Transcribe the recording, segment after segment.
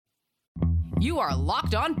You are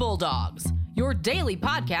Locked On Bulldogs, your daily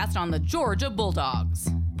podcast on the Georgia Bulldogs.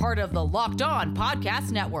 Part of the Locked On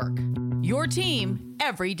Podcast Network. Your team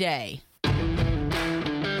every day.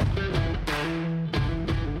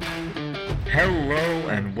 Hello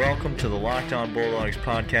and welcome to the Locked On Bulldogs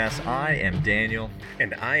podcast. I am Daniel.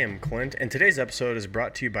 And I am Clint. And today's episode is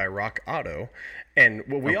brought to you by Rock Auto. And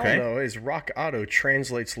what we all know is Rock Auto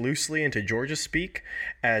translates loosely into Georgia speak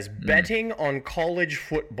as betting on college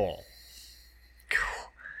football.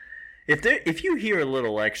 If you hear a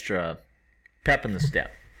little extra pep in the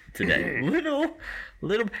step today, little,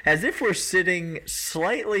 as if we're sitting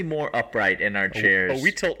slightly more upright in our chairs. Oh,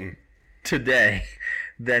 we tilting today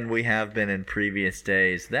than we have been in previous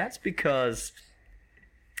days. That's because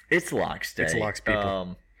it's Locks Day. It's Locks,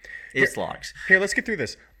 people. It's Locks. Here, let's get through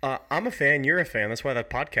this. I'm a fan. You're a fan. That's why that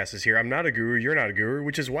podcast is here. I'm not a guru. You're not a guru,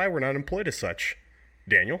 which is why we're not employed as such.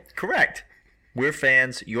 Daniel? Correct. We're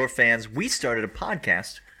fans. You're fans. We started a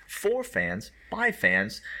podcast for fans, by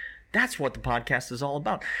fans. That's what the podcast is all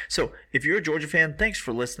about. So if you're a Georgia fan, thanks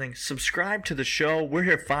for listening. Subscribe to the show. We're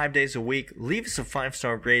here 5 days a week. Leave us a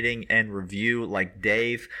 5-star rating and review like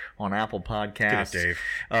Dave on Apple Podcasts. Get it,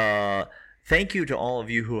 Dave. Thank you to all of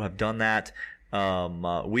you who have done that.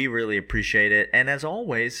 We really appreciate it. And as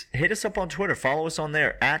always, hit us up on Twitter. Follow us on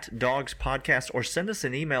there at Dogs Podcast, or send us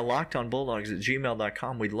an email,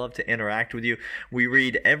 lockedonbulldogs@gmail.com. We'd love to interact with you. We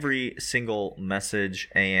read every single message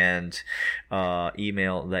and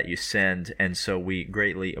email that you send, and so we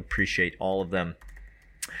greatly appreciate all of them.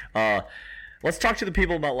 Let's talk to the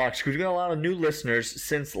people about Locks, because we've got a lot of new listeners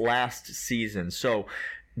since last season. So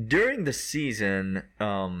during the season,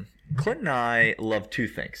 Clint and I love two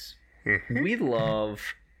things. Mm-hmm. We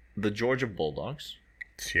love the Georgia Bulldogs.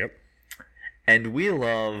 Yep. And we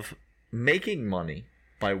love making money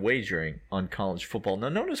by wagering on college football. Now,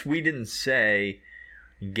 notice we didn't say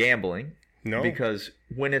gambling. No. Because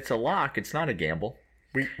when it's a lock, it's not a gamble.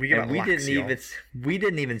 We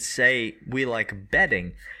didn't even say we like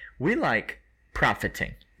betting. We like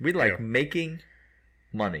profiting. We like making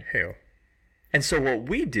money. Hell. And so what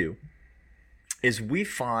we do is we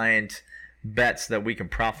find bets that we can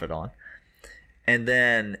profit on, and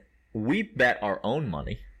then we bet our own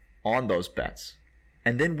money on those bets,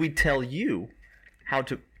 and then we tell you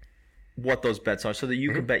what those bets are so that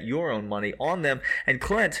you can bet your own money on them. And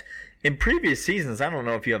Clint, in previous seasons, I don't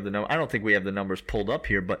know if you have I don't think we have the numbers pulled up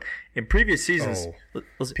here, but in previous seasons,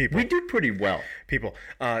 we do pretty well. 2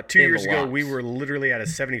 years ago, we were literally at a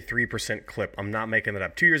 73% clip. I'm not making that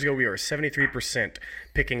up. 2 years ago, we were 73%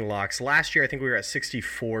 picking locks. Last year, I think we were at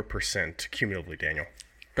 64% cumulatively, Daniel.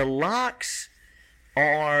 The locks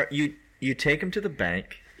are, you take them to the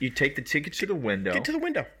bank, you take the ticket to the window. Get to the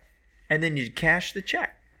window. And then you cash the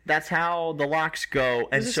check. That's how the locks go.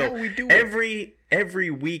 And this so is how we do it. Every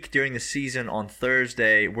week during the season on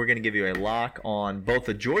Thursday, we're going to give you a lock on both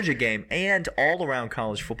the Georgia game and all around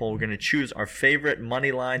college football. We're going to choose our favorite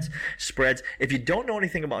money lines, spreads. If you don't know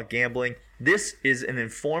anything about gambling, this is an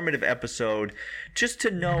informative episode just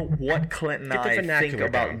to know what Clint and I think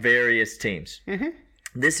about various teams. Mm-hmm.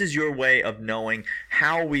 This is your way of knowing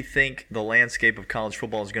how we think the landscape of college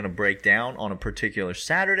football is going to break down on a particular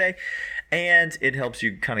Saturday, and it helps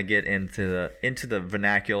you kind of get into the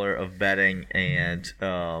vernacular of betting and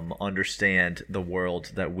understand the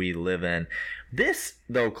world that we live in. This,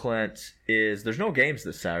 though, Clint, there's no games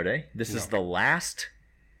this Saturday. This is the last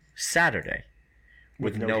Saturday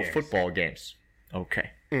with no football games. Okay.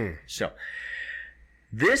 So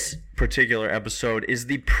this particular episode is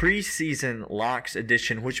the preseason locks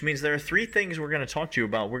edition, which means there are three things we're going to talk to you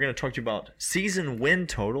about. We're going to talk to you about season win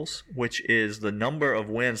totals, which is the number of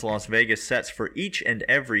wins Las Vegas sets for each and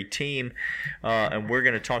every team. And we're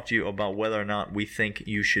going to talk to you about whether or not we think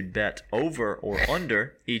you should bet over or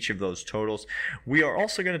under each of those totals. We are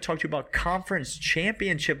also going to talk to you about conference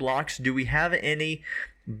championship locks. Do we have any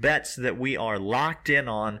bets that we are locked in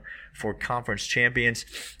on for conference champions?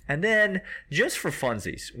 And then, just for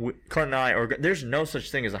funsies, Clint and I there's no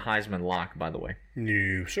such thing as a Heisman lock, by the way.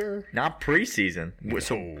 No, sir. Not preseason. No.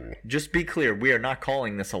 So just be clear, we are not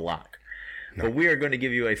calling this a lock. No. But we are going to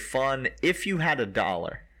give you a fun, if you had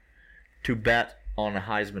 $1 to bet on a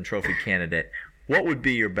Heisman Trophy candidate, what would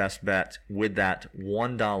be your best bet with that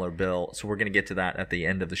 $1 bill? So we're going to get to that at the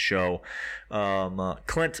end of the show.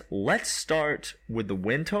 Clint, let's start with the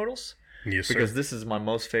win totals. Yes, sir. Because this is my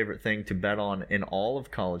most favorite thing to bet on in all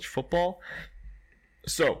of college football.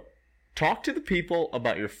 So talk to the people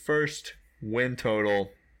about your first win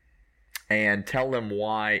total and tell them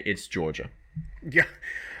why it's Georgia. Yeah.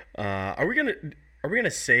 Are we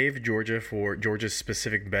gonna save Georgia for Georgia's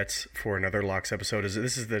specific bets for another locks episode?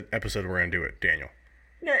 This is the episode we're gonna do it, Daniel?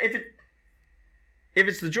 Yeah, if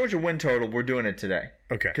it's the Georgia win total, we're doing it today.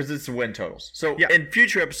 Okay. Because it's the win totals. So Yeah. in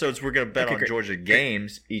future episodes, we're going to bet on great. Georgia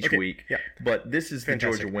games each Okay, week. yeah. But this is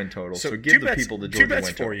Fantastic. the Georgia win total. So two give the bets, people the Georgia two bets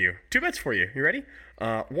win for total. you. Two bets for you. You ready?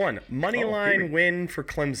 One, money Oh, line here we- win for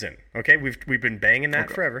Clemson. Okay, we've been banging that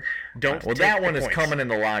forever. Don't. Well, take that the one is points. coming in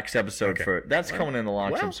the locks episode Okay. for. That's coming in the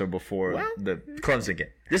locks well, episode before well. the Clemson game.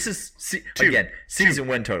 This is Two. again season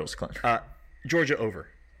win totals, Clint. Georgia over.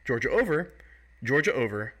 Georgia over. Georgia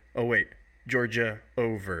over. Oh wait, Georgia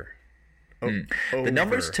over. Over. The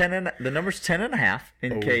number's 10 and a half.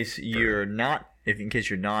 In case you're not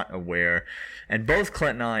aware, and both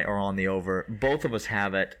Clint and I are on the over. Both of us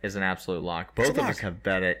have it as an absolute lock. Both of lock. us have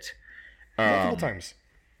bet it. Multiple times.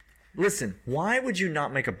 Listen, why would you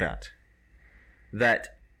not make a bet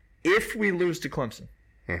that if we lose to Clemson,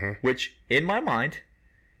 which in my mind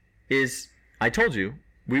is, I told you,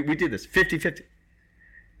 we did this 50-50.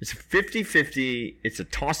 It's a 50-50. It's a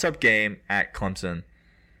toss-up game at Clemson.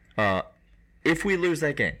 If we lose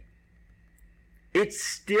that game, it's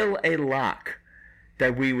still a lock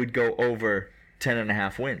that we would go over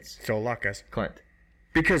 10.5 wins, So lock, guys. Clint.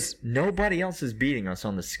 Because nobody else is beating us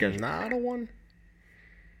on the schedule. Not a one.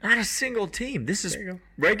 Not a single team. This is There you go.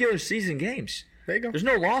 regular season games. There you go. There's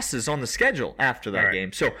no losses on the schedule after that All right.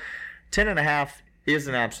 game. So 10.5 is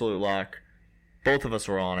an absolute lock. Both of us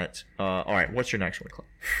were on it. All right, what's your next one, Clint?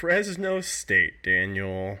 Fresno State,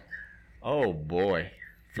 Daniel. Oh, boy.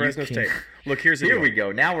 Fresno You State. can- Look, here's the Here deal. we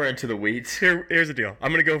go. Now we're into the weeds. Here's the deal.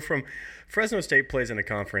 I'm going to go from Fresno State plays in a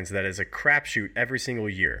conference that is a crapshoot every single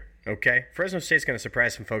year. Okay, Fresno State's going to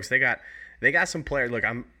surprise some folks. They got some players. Look,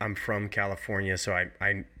 I'm from California, so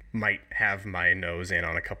I might have my nose in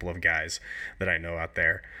on a couple of guys that I know out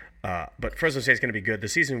there. But Fresno State's going to be good. The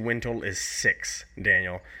season win total is 6,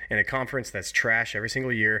 Daniel. In a conference that's trash every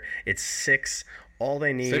single year, it's 6. All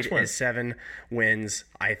they need 6 wins. is 7 wins.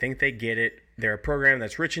 I think they get it. They're a program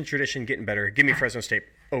that's rich in tradition, getting better. Give me Fresno State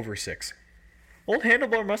over 6. Old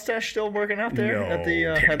handlebar mustache still working out there at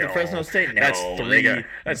the Fresno State? No,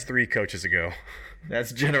 That's 3 coaches ago.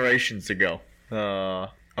 That's generations ago.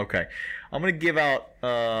 Okay, I'm gonna give out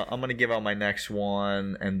my next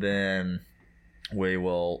one, and then we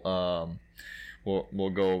will we'll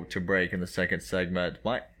go to break in the second segment.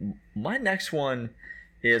 My next one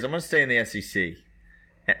is I'm gonna stay in the SEC,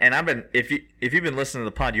 and I've been if you've been listening to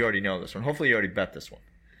the pod, you already know this one. Hopefully, you already bet this one.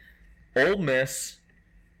 Ole Miss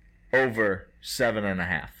over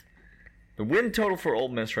 7.5. The win total for Ole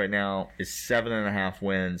Miss right now is 7.5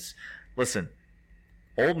 wins. Listen,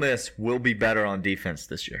 Ole Miss will be better on defense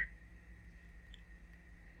this year.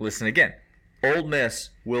 Listen again. Ole Miss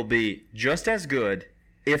will be just as good,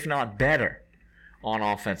 if not better, on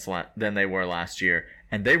offense than they were last year.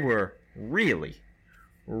 And they were really,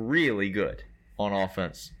 really good on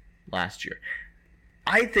offense last year.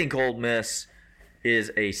 I think Ole Miss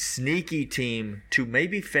is a sneaky team to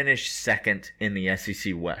maybe finish second in the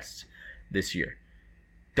SEC West this year.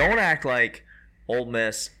 Don't act like Ole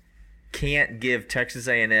Miss can't give Texas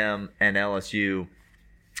A&M and LSU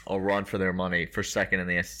a run for their money for second in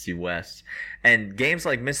the SEC West. And games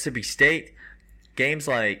like Mississippi State, games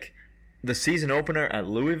like the season opener at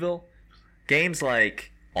Louisville, games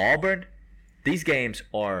like Auburn, these games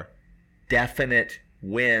are definite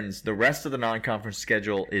wins. The rest of the non-conference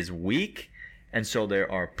schedule is weak, and so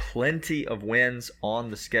there are plenty of wins on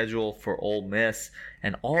the schedule for Ole Miss,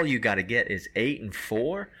 and all you got to get is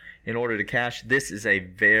 8-4 in order to cash. This is a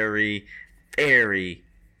very, very,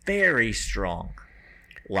 very strong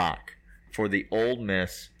lock for the Ole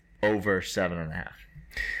Miss over 7.5.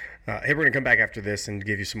 Hey, we're going to come back after this and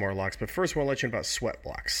give you some more locks. But first, I want to let you know about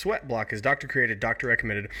Sweatblock. Sweatblock is doctor-created,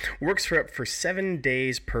 doctor-recommended, works for up for 7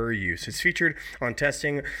 days per use. It's featured on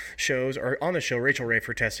testing shows, or on the show, Rachel Ray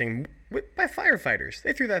for testing by firefighters.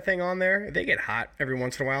 They threw that thing on there. They get hot every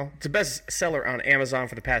once in a while. It's a best seller on Amazon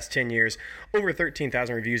for the past 10 years. Over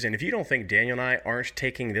 13,000 reviews. And if you don't think Daniel and I aren't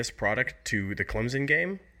taking this product to the Clemson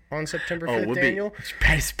game on September 5th, Daniel. It's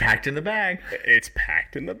packed in the bag. It's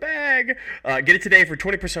packed in the bag. Get it today for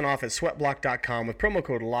 20% off at sweatblock.com with promo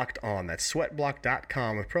code LOCKEDON. That's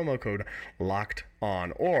sweatblock.com with promo code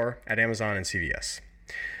LOCKEDON, or at Amazon and CVS.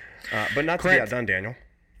 But not to be outdone, Daniel.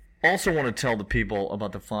 Also want to tell the people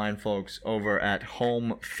about the fine folks over at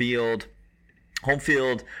Home Field. Home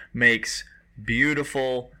Field makes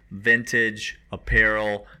beautiful vintage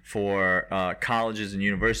apparel for colleges and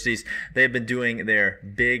universities. They've been doing their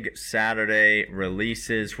big Saturday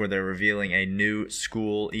releases where they're revealing a new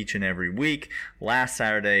school each and every week. Last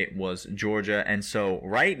Saturday was Georgia, and so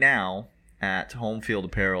right now at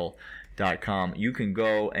homefieldapparel.com you can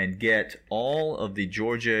go and get all of the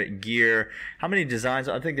Georgia gear. How many designs?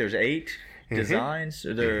 I think there's 8 designs.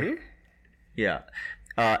 Yeah.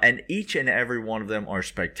 And each and every one of them are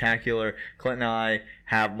spectacular. Clint and I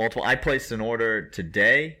have multiple. I placed an order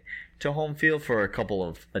today to Home Field for a couple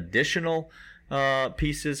of additional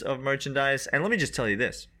pieces of merchandise. And let me just tell you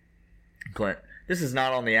this, Clint. This is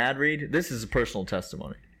not on the ad read. This is a personal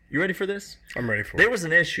testimony. You ready for this? I'm ready for it. There was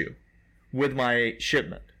an issue with my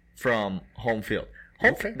shipment from Home Field.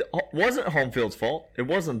 It wasn't Home Field's fault. It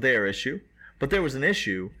wasn't their issue. But there was an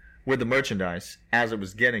issue with the merchandise as it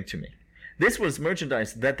was getting to me. This was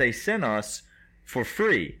merchandise that they sent us for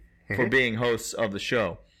free for being hosts of the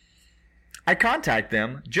show. I contact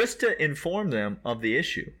them just to inform them of the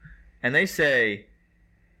issue. And they say,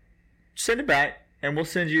 send it back and we'll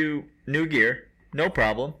send you new gear. No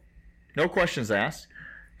problem. No questions asked.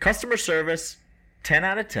 Customer service, 10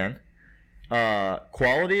 out of 10.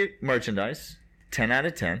 Quality merchandise, 10 out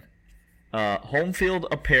of 10. Home Field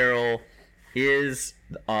apparel is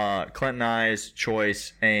Clint and I's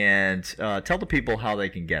choice, and tell the people how they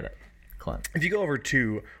can get it, Clint. If you go over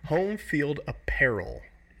to Home Field Apparel,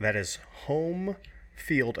 that is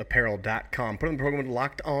homefieldapparel.com, put in the program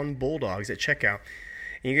Locked On Bulldogs at checkout,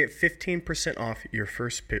 and you get 15% off your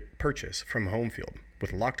first purchase from Home Field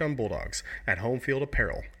with Locked On Bulldogs at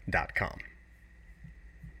homefieldapparel.com.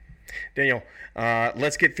 Daniel,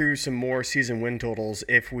 let's get through some more season win totals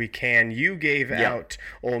if we can. You gave out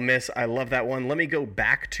Ole Miss. I love that one. Let me go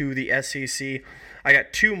back to the SEC. I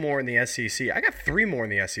got 2 more in the SEC. I got 3 more in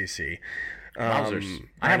the SEC. I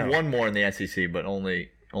have 1 more in the SEC, but only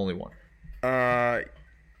one.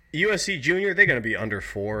 USC Junior, they're going to be under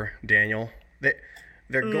 4, Daniel.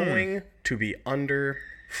 They're going to be under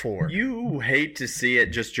 4. You hate to see it.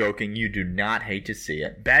 Just joking. You do not hate to see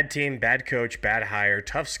it. Bad team, bad coach, bad hire,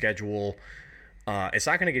 tough schedule. It's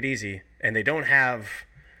not going to get easy, and they don't have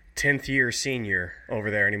 10th year senior over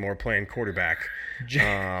there anymore playing quarterback.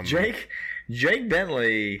 Jake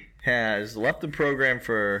Bentley has left the program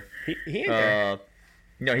for. He ain't there.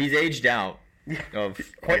 He's aged out of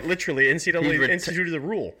quite literally. NCAA instituted the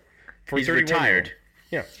rule for he's 31 retired.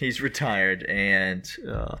 Yeah, he's retired and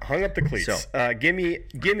hung up the cleats. So, give me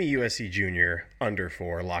USC Junior under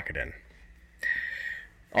 4. Lock it in.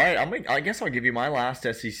 All right, I guess I'll give you my last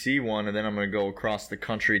SEC one, and then I'm going to go across the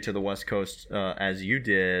country to the West Coast as you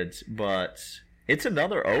did. But it's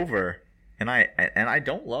another over, and I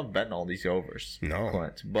don't love betting all these overs,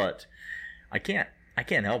 Clint, but I can't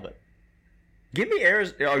help it. Give me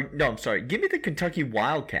Give me the Kentucky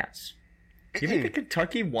Wildcats. Give me the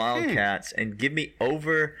Kentucky Wildcats and give me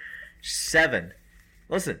over 7.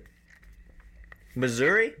 Listen,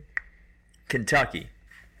 Missouri, Kentucky,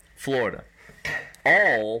 Florida,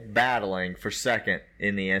 all battling for second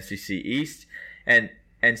in the SEC East. And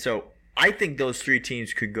so I think those 3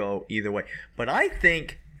 teams could go either way. But I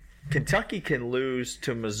think Kentucky can lose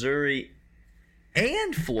to Missouri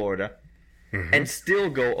and Florida and still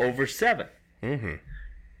go over 7. Mm-hmm.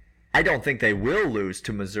 I don't think they will lose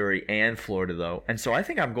to Missouri and Florida, though. And so I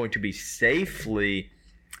think I'm going to be safely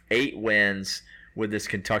 8 wins with this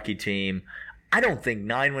Kentucky team. I don't think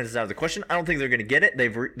 9 wins is out of the question. I don't think they're going to get it. They're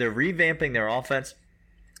revamping their offense.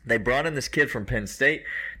 They brought in this kid from Penn State.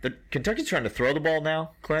 Kentucky's trying to throw the ball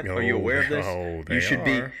now, Clint. Are you aware of this?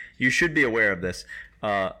 You should be aware of this.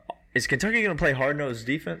 Is Kentucky going to play hard-nosed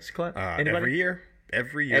defense, Clint? Every year.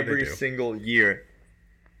 Every single year.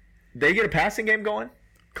 They get a passing game going?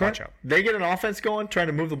 Clint, watch out. They get an offense going, trying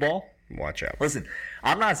to move the ball. Watch out. Listen,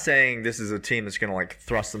 I'm not saying this is a team that's going to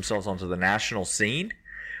thrust themselves onto the national scene,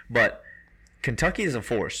 but Kentucky is a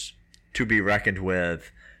force to be reckoned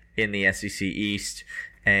with in the SEC East,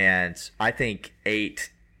 and I think 8,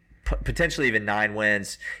 potentially even 9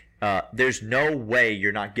 wins. There's no way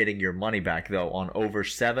you're not getting your money back though on over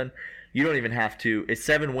 7. You don't even have to. It's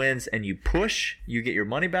 7 wins and you push, you get your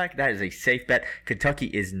money back. That is a safe bet. Kentucky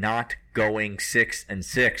is not going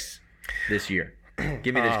 6-6 this year.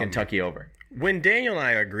 Give me this Kentucky over. When Daniel and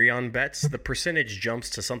I agree on bets, the percentage jumps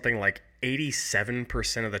to something like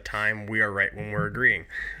 87% of the time we are right when we're agreeing.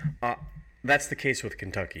 That's the case with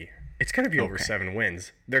Kentucky. It's going to be over 7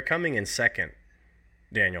 wins. They're coming in second,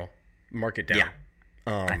 Daniel. Mark it down. Yeah,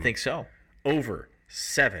 I think so. Over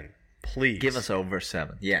 7. Please. Give us over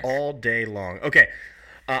 7. Yes. All day long. Okay.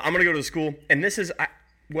 I'm going to go to the school. And this is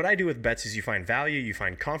what I do with bets is you find value, you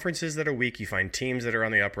find conferences that are weak, you find teams that are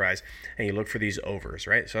on the uprise, and you look for these overs,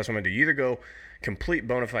 right? So that's what I'm going to do. You either go complete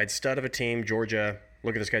bona fide stud of a team, Georgia,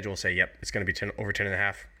 look at the schedule and say, yep, it's going to be over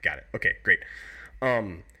 10.5. Got it. Okay, great.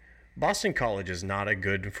 Boston College is not a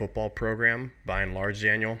good football program by and large,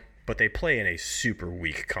 Daniel, but they play in a super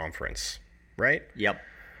weak conference, right? Yep.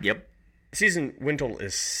 Season win total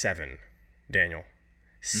is 7, Daniel.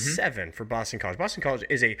 7 for Boston College. Boston College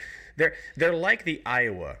is they're like the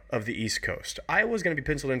Iowa of the East Coast. Iowa's going to be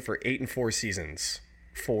penciled in for 8-4 seasons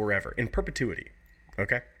forever, in perpetuity.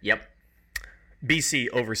 Okay? Yep. BC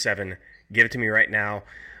over 7. Give it to me right now.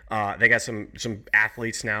 They got some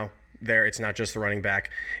athletes now there. It's not just the running back.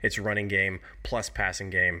 It's running game plus passing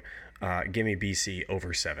game. Give me BC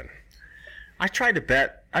over 7. I tried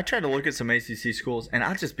to look at some ACC schools, and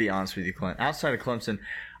I'll just be honest with you, Clint. Outside of Clemson,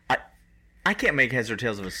 I can't make heads or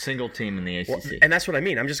tails of a single team in the ACC. Well, and that's what I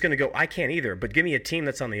mean. I'm just going to go, I can't either. But give me a team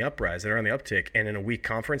that's on the uprise, that are on the uptick, and in a weak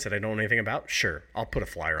conference that I don't know anything about, sure, I'll put a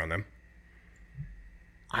flyer on them.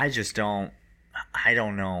 I just don't. I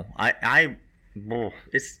don't know.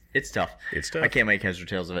 It's tough. It's tough. I can't make heads or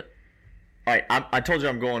tails of it. All right, I told you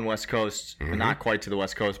I'm going West Coast. Not quite to the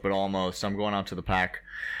West Coast, but almost. I'm going out to the Pac.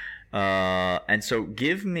 And so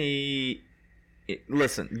give me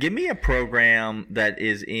a program that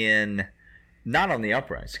is in, not on the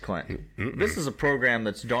uprise, Clint. This is a program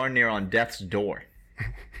that's darn near on death's door.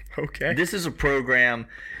 Okay. This is a program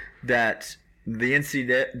that the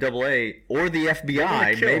NCAA or the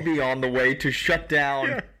FBI may be on the way to shut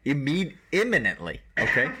down imminently.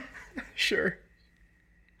 Okay? Sure.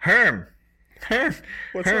 Herm,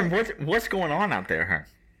 what's going on out there, Herm?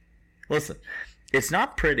 Listen, it's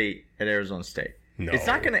not pretty at Arizona State. No. It's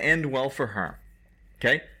not going to end well for Herm.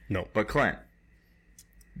 Okay? No. But Clint,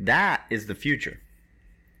 that is the future.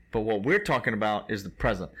 But what we're talking about is the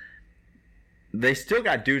present. They still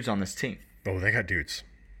got dudes on this team. Oh, they got dudes.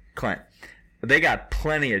 Clint, they got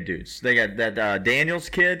plenty of dudes. They got that Daniels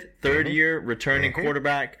kid, third-year returning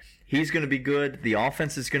quarterback. He's going to be good. The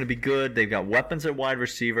offense is going to be good. They've got weapons at wide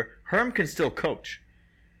receiver. Herm can still coach.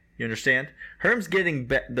 You understand? Herm's getting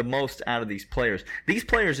the most out of these players. These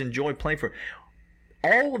players enjoy playing for.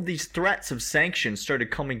 All of these threats of sanctions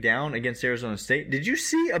started coming down against Arizona State. Did you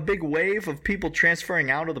see a big wave of people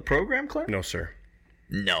transferring out of the program, Clint? No, sir.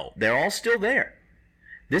 No. They're all still there.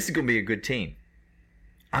 This is going to be a good team.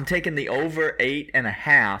 I'm taking the over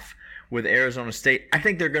 8.5 with Arizona State. I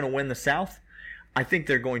think they're going to win the South. I think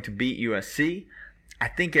they're going to beat USC. I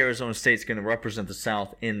think Arizona State's going to represent the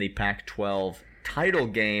South in the Pac-12 title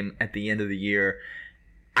game at the end of the year.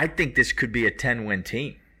 I think this could be a 10-win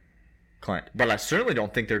team, Clint. But I certainly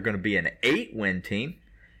don't think they're going to be an 8-win team.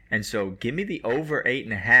 And so give me the over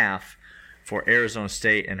 8.5 for Arizona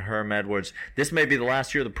State and Herm Edwards. This may be the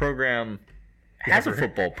last year the program has a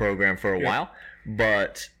football program for a while,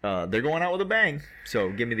 but they're going out with a bang. So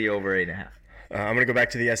give me the over 8.5. I'm going to go back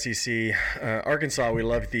to the SEC. Arkansas, we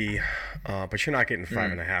love but you're not getting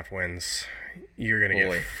 5.5 wins. You're going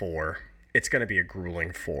to get 4. It's going to be a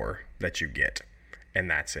grueling 4 that you get, and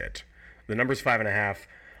that's it. The number's 5.5.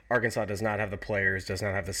 Arkansas does not have the players, does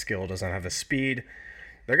not have the skill, does not have the speed.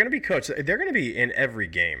 They're going to be coached. They're going to be in every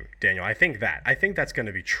game, Daniel. I think that's going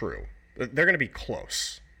to be true. They're going to be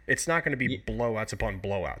close. It's not going to be blowouts upon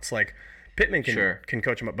blowouts. Like Pittman can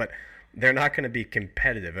coach them up, but they're not going to be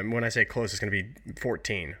competitive. And when I say close, it's going to be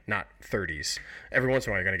 14, not 30s. Every once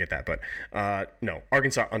in a while, you're going to get that. But no,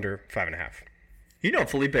 Arkansas under 5.5. You know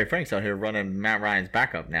Felipe Frank's out here running Matt Ryan's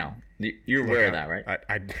backup now. You're aware of that, right?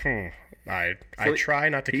 I try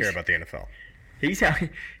not to care about the NFL. He's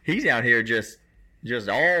out here just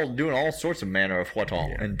all doing all sorts of manner of what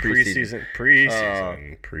all in preseason.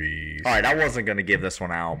 Preseason. All right, I wasn't going to give this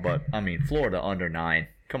one out, but I mean Florida under 9.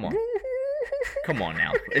 Come on. Come on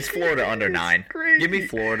now. It's Florida under 9. Give me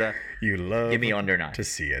Florida. Give me under 9 to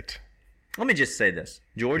see it. Let me just say this.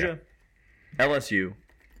 Georgia, LSU,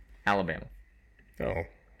 Alabama. Oh.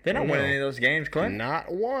 They don't win any of those games, Clint.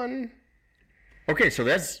 Not one. Okay, so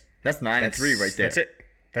that's 9-3 right there.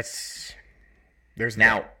 That's it. There's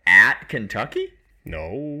now at Kentucky?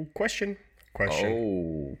 No question.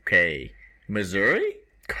 Okay. Missouri?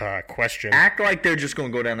 Question. Act like they're just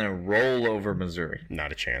going to go down there and roll over Missouri.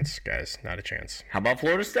 Not a chance, guys. Not a chance. How about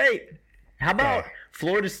Florida State? How about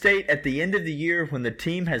Florida State at the end of the year when the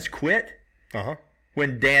team has quit?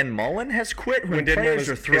 When Dan Mullen has quit? When players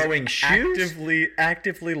are throwing shoes?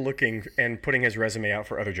 Actively looking and putting his resume out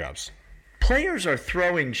for other jobs. Players are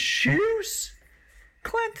throwing shoes?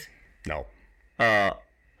 Clint? No.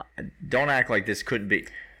 Don't act like this could be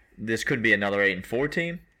another 8-4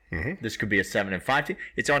 team. This could be a 7-5 team.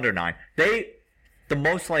 It's under 9. The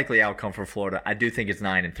most likely outcome for Florida, I do think it's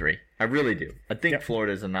 9-3. I really do. I think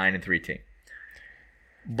Florida is a 9-3 team.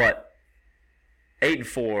 But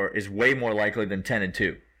 8-4 is way more likely than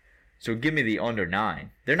 10-2. So give me the under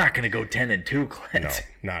 9. They're not going to go 10-2, Clint. No,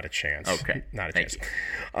 not a chance. Okay, not a chance.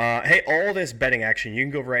 Hey, all this betting action, you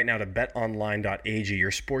can go over right now to betonline.ag, your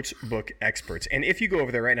sports book experts. And if you go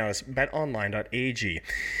over there right now, it's betonline.ag.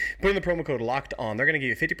 Put in the promo code LOCKEDON. They're going to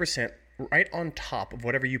give you 50% right on top of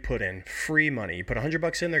whatever you put in. Free money. You put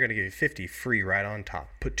 $100 in, they're going to give you 50 free right on top.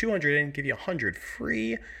 Put 200 in, give you 100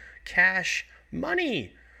 free cash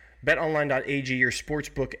money. BetOnline.ag, your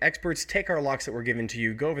sportsbook experts. Take our locks that we're giving to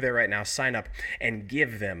you. Go over there right now, sign up, and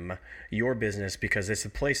give them your business because it's the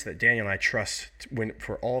place that Daniel and I trust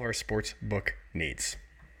for all of our sportsbook needs.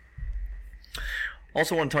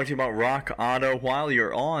 Also want to talk to you about Rock Auto. While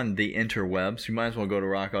you're on the interwebs, you might as well go to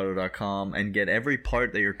rockauto.com and get every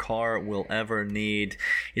part that your car will ever need.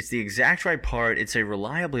 It's the exact right part, it's a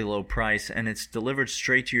reliably low price, and it's delivered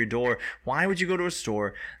straight to your door. Why would you go to a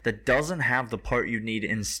store that doesn't have the part you need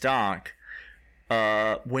in stock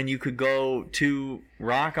when you could go to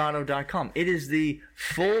rockauto.com? It is the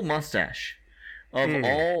full mustache of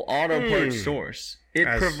all auto parts stores. It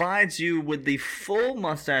provides you with the full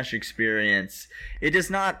mustache experience. It is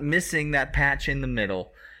not missing that patch in the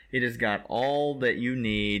middle. It has got all that you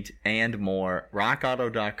need and more.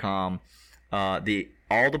 RockAuto.com. All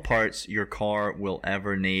the parts your car will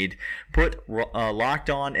ever need. Put Locked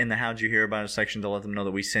On in the How'd You Hear About It section to let them know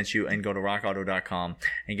that we sent you, and go to RockAuto.com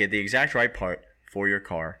and get the exact right part for your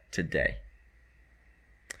car today.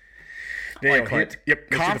 Daniel, Clint.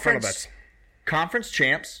 Yep. Conference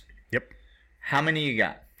champs. Yep. How many you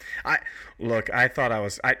got? I thought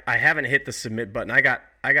I haven't hit the submit button. I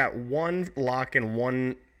got one lock and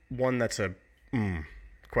one that's a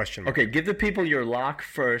question mark. Okay, give the people your lock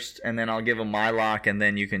first, and then I'll give them my lock, and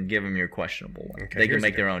then you can give them your questionable one. Okay, they can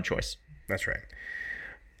make their own choice. That's right.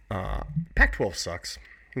 Pac-12 sucks.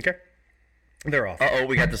 Okay, they're off.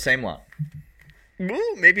 We got the same lock.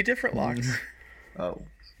 Ooh, maybe different locks. Oh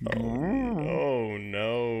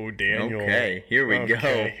no, Daniel. Okay, here we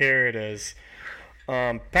go. Here it is.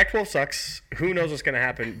 Pac-12 sucks. Who knows what's going to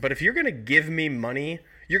happen? But if you're going to give me money,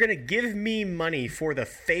 you're going to give me money for the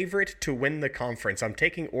favorite to win the conference. I'm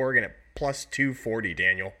taking Oregon at plus 240,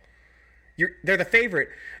 Daniel. They're the favorite.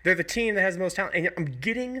 They're the team that has the most talent. And I'm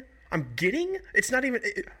getting. It's not even.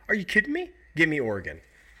 Are you kidding me? Give me Oregon.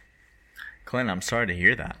 Clint, I'm sorry to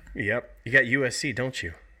hear that. Yep. You got USC, don't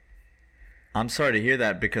you? I'm sorry to hear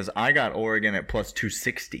that because I got Oregon at plus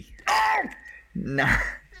 260. Oh!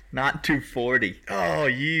 Not 240. Oh,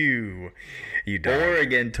 you died.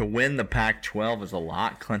 Oregon to win the Pac-12 is a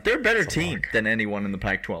lot, Clint. They're a better team than anyone in the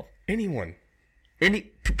Pac-12. Anyone.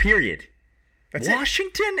 Period. That's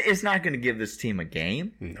Washington is not going to give this team a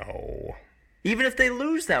game. No. Even if they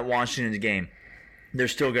lose that Washington game, they're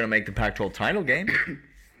still going to make the Pac-12 title game.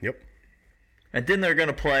 Yep. And then they're going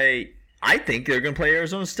to play, I think they're going to play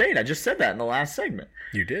Arizona State. I just said that in the last segment.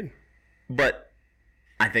 You did. But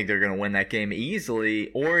I think they're going to win that game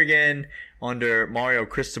easily. Oregon, under Mario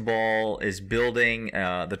Cristobal, is building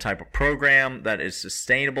the type of program that is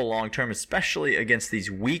sustainable long-term, especially against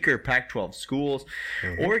these weaker Pac-12 schools.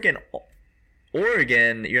 Mm-hmm.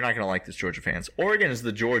 Oregon, you're not going to like this, Georgia fans. Oregon is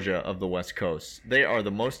the Georgia of the West Coast. They are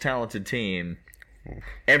the most talented team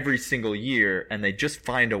every single year, and they just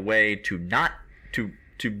find a way to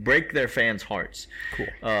break their fans' hearts.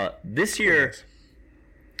 Cool. This year,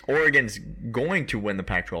 Oregon's going to win the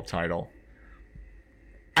Pac-12 title.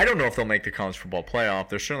 I don't know if they'll make the college football playoff.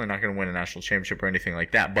 They're certainly not going to win a national championship or anything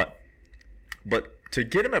like that. But to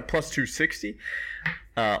get them at plus 260,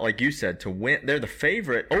 like you said, to win, they're the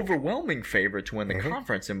favorite, overwhelming favorite to win the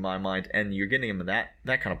conference in my mind. And you're getting them at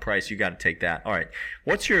that kind of price. You got to take that. All right,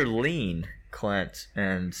 what's your lean, Clint?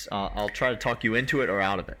 And I'll try to talk you into it or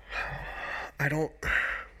out of it. I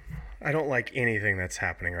don't like anything that's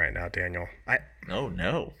happening right now, Daniel. Oh,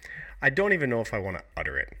 no. I don't even know if I want to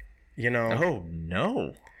utter it. You know? Oh,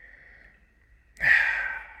 no.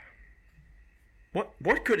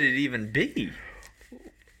 What could it even be?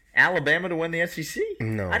 Alabama to win the SEC?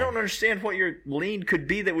 No. I don't understand what your lean could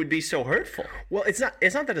be that would be so hurtful. Well, it's not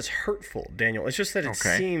that it's hurtful, Daniel. It's just that it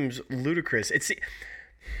seems ludicrous. No.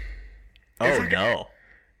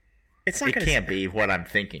 It's not. It can't be what I'm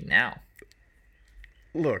thinking now.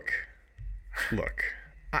 Look.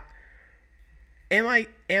 Am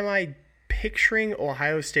I picturing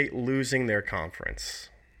Ohio State losing their conference?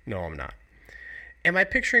 No, I'm not. Am I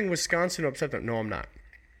picturing Wisconsin upset them? No, I'm not.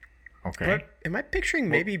 Okay. But am I picturing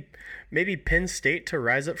maybe Penn State to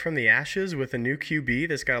rise up from the ashes with a new QB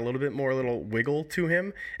that's got a little wiggle to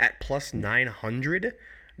him at plus 900?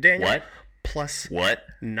 Daniel? What? Plus what?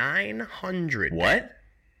 900. What?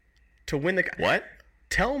 To win the... What?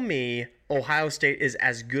 Tell me Ohio State is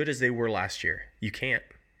as good as they were last year. You can't.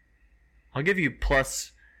 I'll give you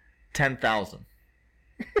plus 10,000.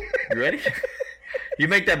 You ready? You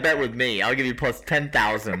make that bet with me. I'll give you plus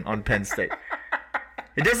 10,000 on Penn State.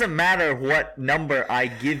 It doesn't matter what number I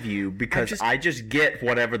give you because I just get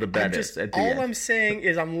whatever the bet is at the end. All I'm saying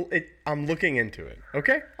is I'm looking into it.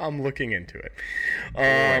 Okay, I'm looking into it.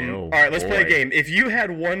 All right, let's play a game. If you had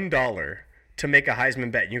 $1 to make a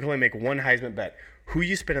Heisman bet, you can only make one Heisman bet. Who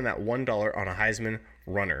you spending that $1 on a Heisman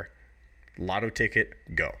runner? Lotto ticket,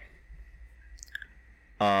 go.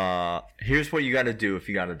 Here's what you got to do if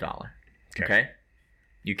you got $1. Okay?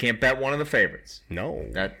 You can't bet one of the favorites. No.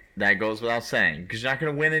 That goes without saying because you're not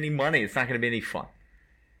going to win any money. It's not going to be any fun.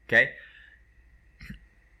 Okay?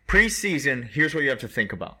 Preseason, here's what you have to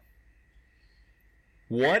think about.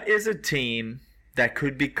 What is a team that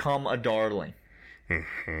could become a darling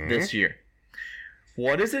this year?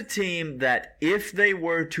 What is a team that if they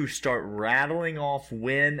were to start rattling off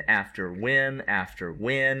win after win after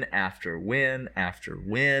win after win after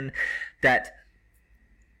win, that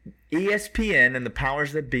ESPN and the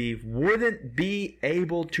powers that be wouldn't be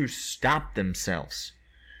able to stop themselves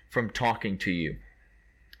from talking to you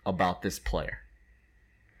about this player?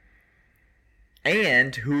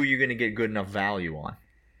 And who are you going to get good enough value on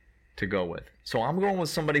to go with? So I'm going with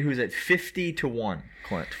somebody who's at 50-1,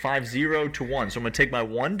 Clint. 50-1. So I'm going to take my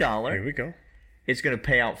 $1. Here we go. It's going to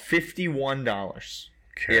pay out $51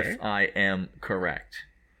 if I am correct.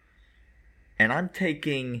 And I'm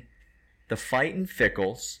taking the Fightin'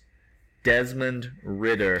 Fickles, Desmond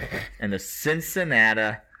Ridder, and the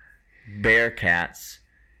Cincinnati Bearcats.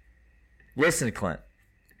 Listen, Clint.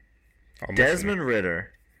 Desmond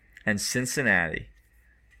Ridder and Cincinnati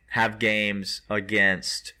have games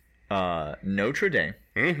against Notre Dame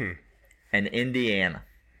and Indiana.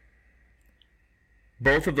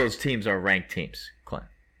 Both of those teams are ranked teams, Clint.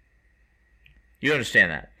 You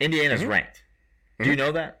understand that? Indiana's ranked. Do you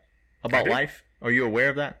know that about life? Are you aware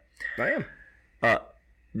of that? I am.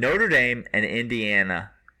 Notre Dame and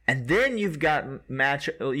Indiana, and then you've got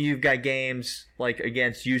games like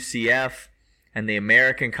against UCF and the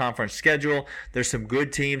American Conference schedule. There's some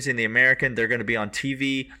good teams in the American. They're going to be on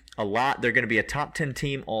TV a lot. They're going to be a top 10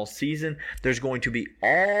 team all season. There's going to be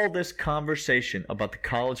all this conversation about the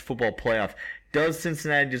college football playoff. Does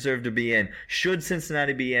Cincinnati deserve to be in? Should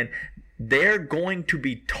Cincinnati be in? They're going to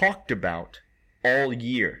be talked about all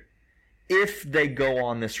year if they go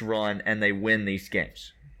on this run and they win these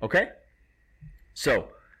games. Okay? So,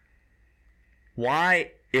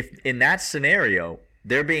 why, if in that scenario,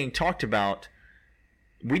 they're being talked about,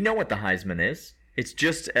 we know what the Heisman is. It's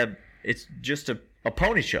just a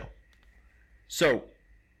pony show. So,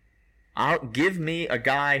 give me a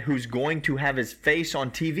guy who's going to have his face on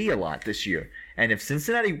TV a lot this year. And if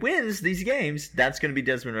Cincinnati wins these games, that's going to be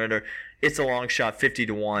Desmond Ridder. It's a long shot,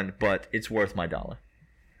 50-1, but it's worth my $1.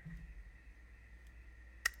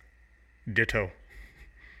 Ditto.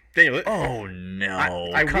 Daniel, oh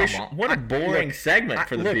no! I wish. On. What a boring segment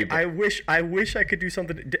for the people. I wish I could do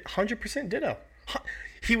something. 100% ditto.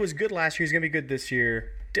 He was good last year. He's gonna be good this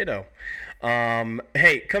year. Ditto.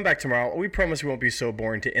 Hey, come back tomorrow. We promise we won't be so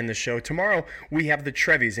boring to end the show. Tomorrow we have the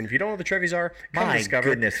Trevies, and if you don't know what the Trevies are, come discover.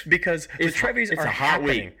 Goodness. Because the Trevies are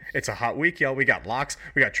happening. Week. It's a hot week, y'all. We got locks.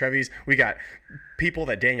 We got Trevies. We got people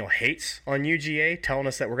that Daniel hates on UGA telling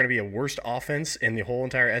us that we're gonna be a worst offense in the whole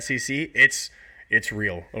entire SEC. It's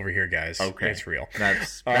real over here, guys. Okay. It's real.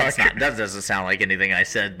 That's not, that doesn't sound like anything I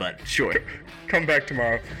said, but sure. Come back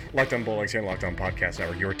tomorrow. Locked On Bulldogs here on Locked On Podcast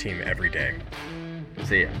Network, your team every day.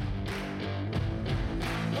 See ya.